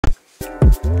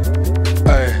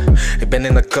ben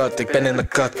in de cut, ik ben in de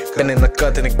cut, ben in de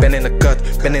cut en ik ben in de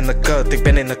cut, ben in de cut, ik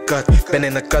ben in de cut, ben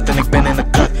in de cut en ik ben in de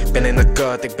cut, ben in de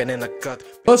cut, ik ben in de cut.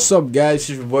 What's up guys, it's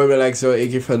your boy Manlikezo,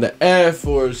 aka from the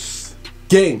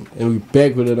AirforceGang, and we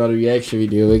back with another reaction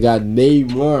video. We got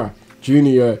Neymar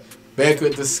Jr. back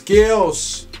with the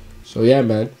skills. So yeah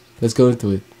man, let's go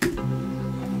into it.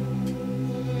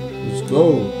 Let's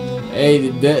go. Hey,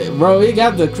 bro, he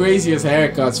got the craziest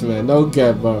haircuts, man. Don't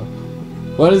cap, bro.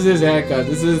 What is this haircut?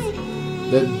 This is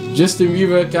the Justin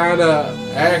Bieber kind of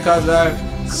haircut that I'm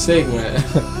sick, man.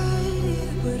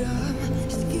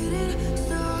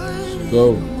 Let's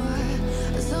go.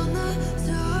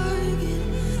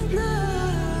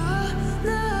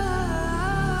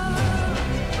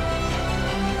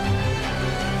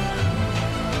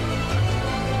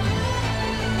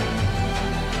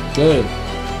 Good.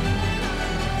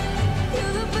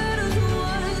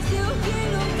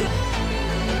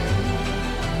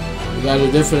 We got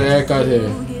a different haircut here.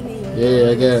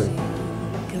 Yeah, again.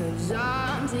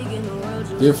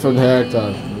 Different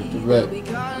haircut. Red.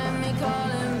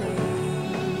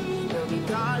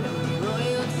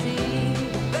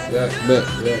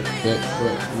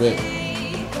 Red.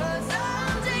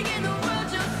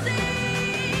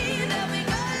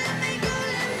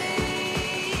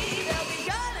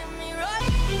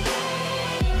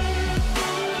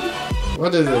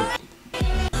 What is it?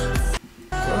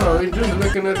 Oh, we're just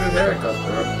looking at his haircut,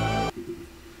 bro.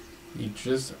 We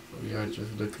are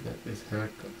just looking at his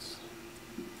haircuts.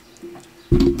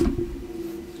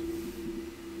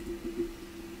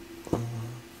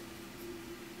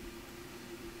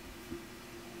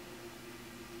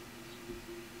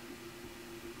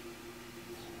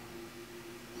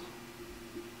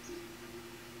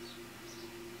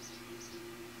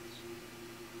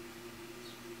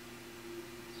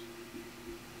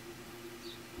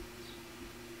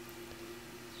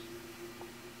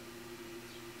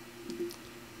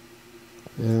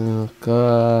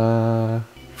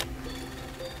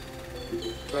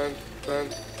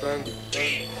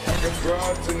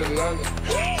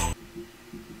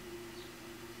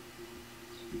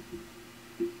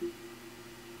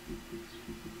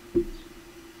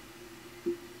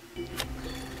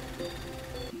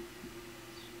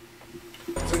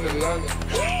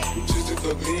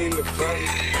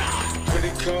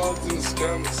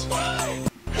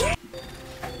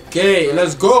 Okay,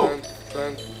 let's go.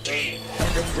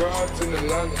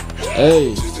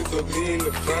 Hey,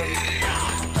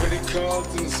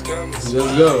 let's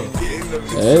go.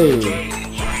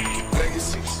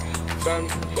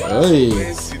 Hey,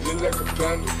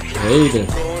 hey there.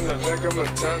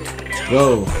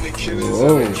 Bro,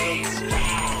 whoa,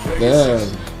 damn.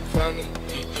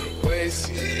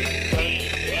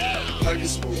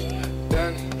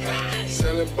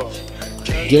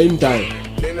 Game time.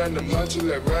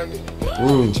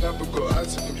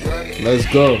 Let's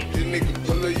go.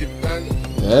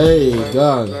 Hey,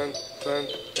 God.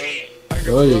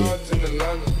 Hey.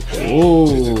 Oh.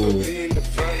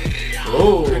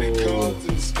 Oh.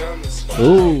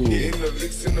 Oh.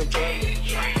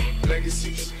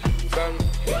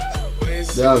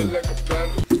 Damn.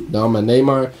 Now my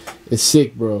Neymar is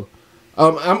sick, bro.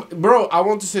 Bro, I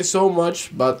want to say so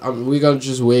much, but we're gonna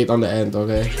just wait on the end,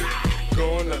 okay?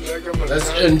 Let's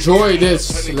enjoy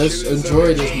this. Let's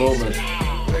enjoy this moment.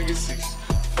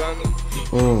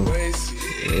 Oh.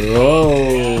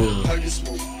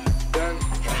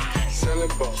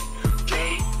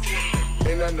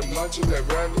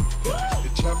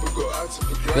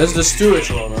 That's the Stewart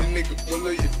one, huh?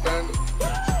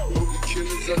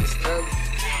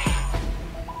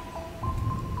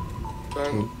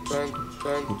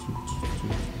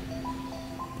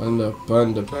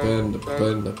 Panda.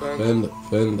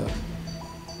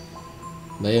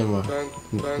 Neymar.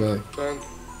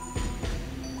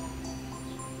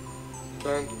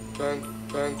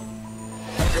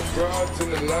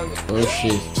 Oh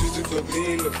shit.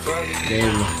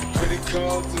 Neymar.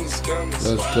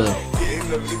 Let's go.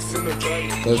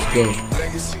 Let's go.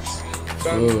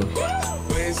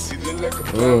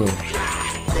 Oh.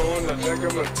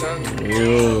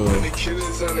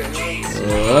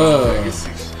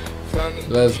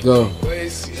 Let's go.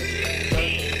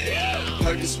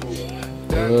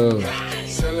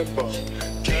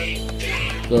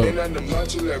 Go.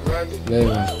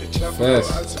 Neymar.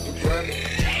 Fast.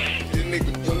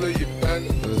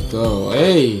 Let's go.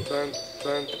 Hey.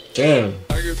 Damn.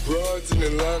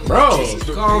 Bro,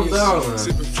 calm down, man.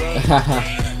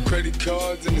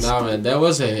 Nah, man, that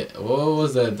was it. What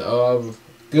was that?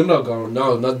 Gundogan.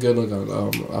 No, not Gundogan.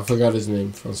 I forgot his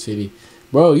name from City.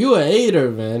 Bro, you a hater,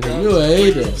 man. You a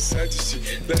hater. You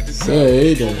a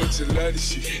hater.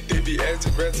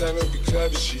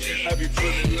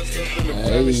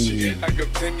 Hey.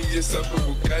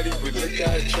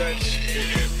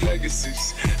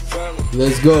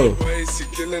 Let's go.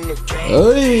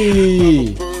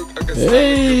 Hey.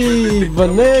 Hey,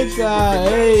 Vaneka.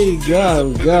 Hey,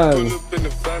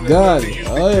 God.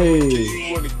 Hey.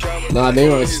 Nah,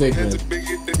 Neymar is sick, man.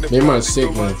 Neymar is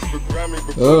sick, man.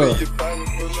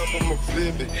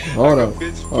 Hold up.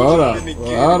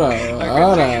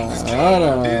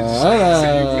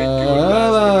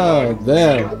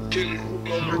 Damn.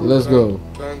 Let's go.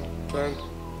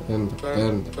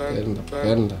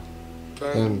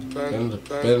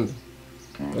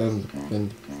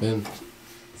 Bend.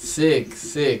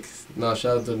 Sick. Nah,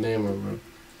 shout out to Neymar, bro.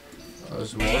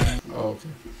 There's more? Oh, okay.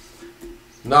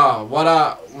 Nah, what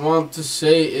I want to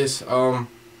say is,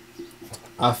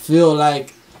 I felt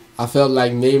like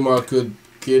Neymar could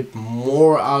get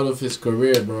more out of his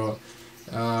career, bro.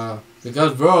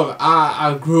 Because, bro,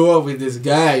 I grew up with this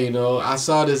guy, you know. I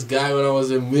saw this guy when I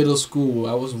was in middle school.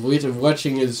 I was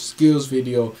watching his skills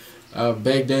video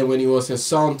back then when he was in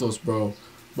Santos, bro.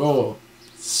 Bro,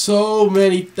 so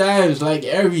many times, like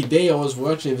every day I was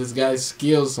watching this guy's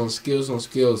skills on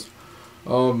skills.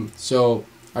 So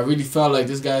I really felt like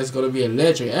this guy is gonna be a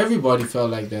legend. Everybody felt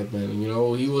like that, man. You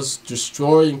know, he was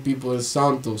destroying people in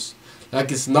Santos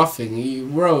like it's nothing. He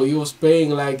was playing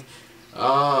like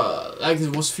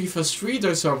it was FIFA Street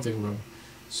or something, bro.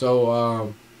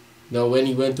 So now when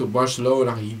he went to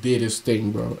Barcelona, he did his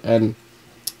thing, bro. And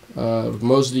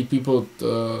mostly people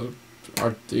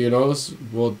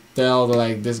will tell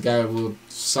like this guy will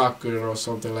suck or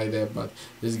something like that. But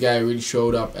this guy really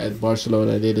showed up at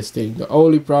Barcelona and did his thing. The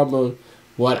only problem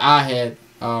what I had,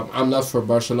 I'm not for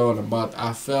Barcelona, but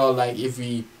I felt like if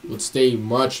he would stay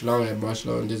much longer at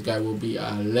Barcelona, this guy will be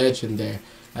a legend there,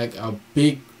 like a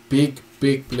big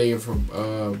player from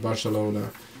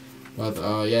Barcelona. But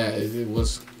yeah, it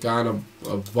was kind of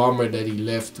a bummer that he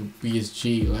left to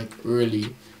PSG like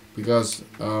early, because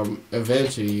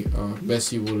eventually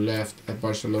Messi will left at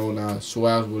Barcelona,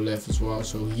 Suarez will left as well,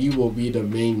 so he will be the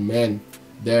main man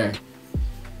there.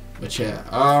 But yeah,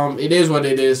 it is what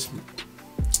it is.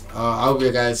 I hope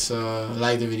you guys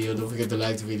like the video. Don't forget to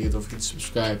like the video. Don't forget to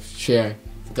subscribe, share.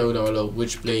 Tell me down below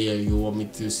which player you want me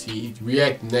to see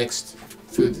react next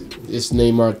to this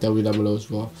Neymar. Tell me down below as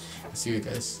well. See you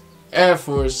guys. Air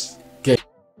Force.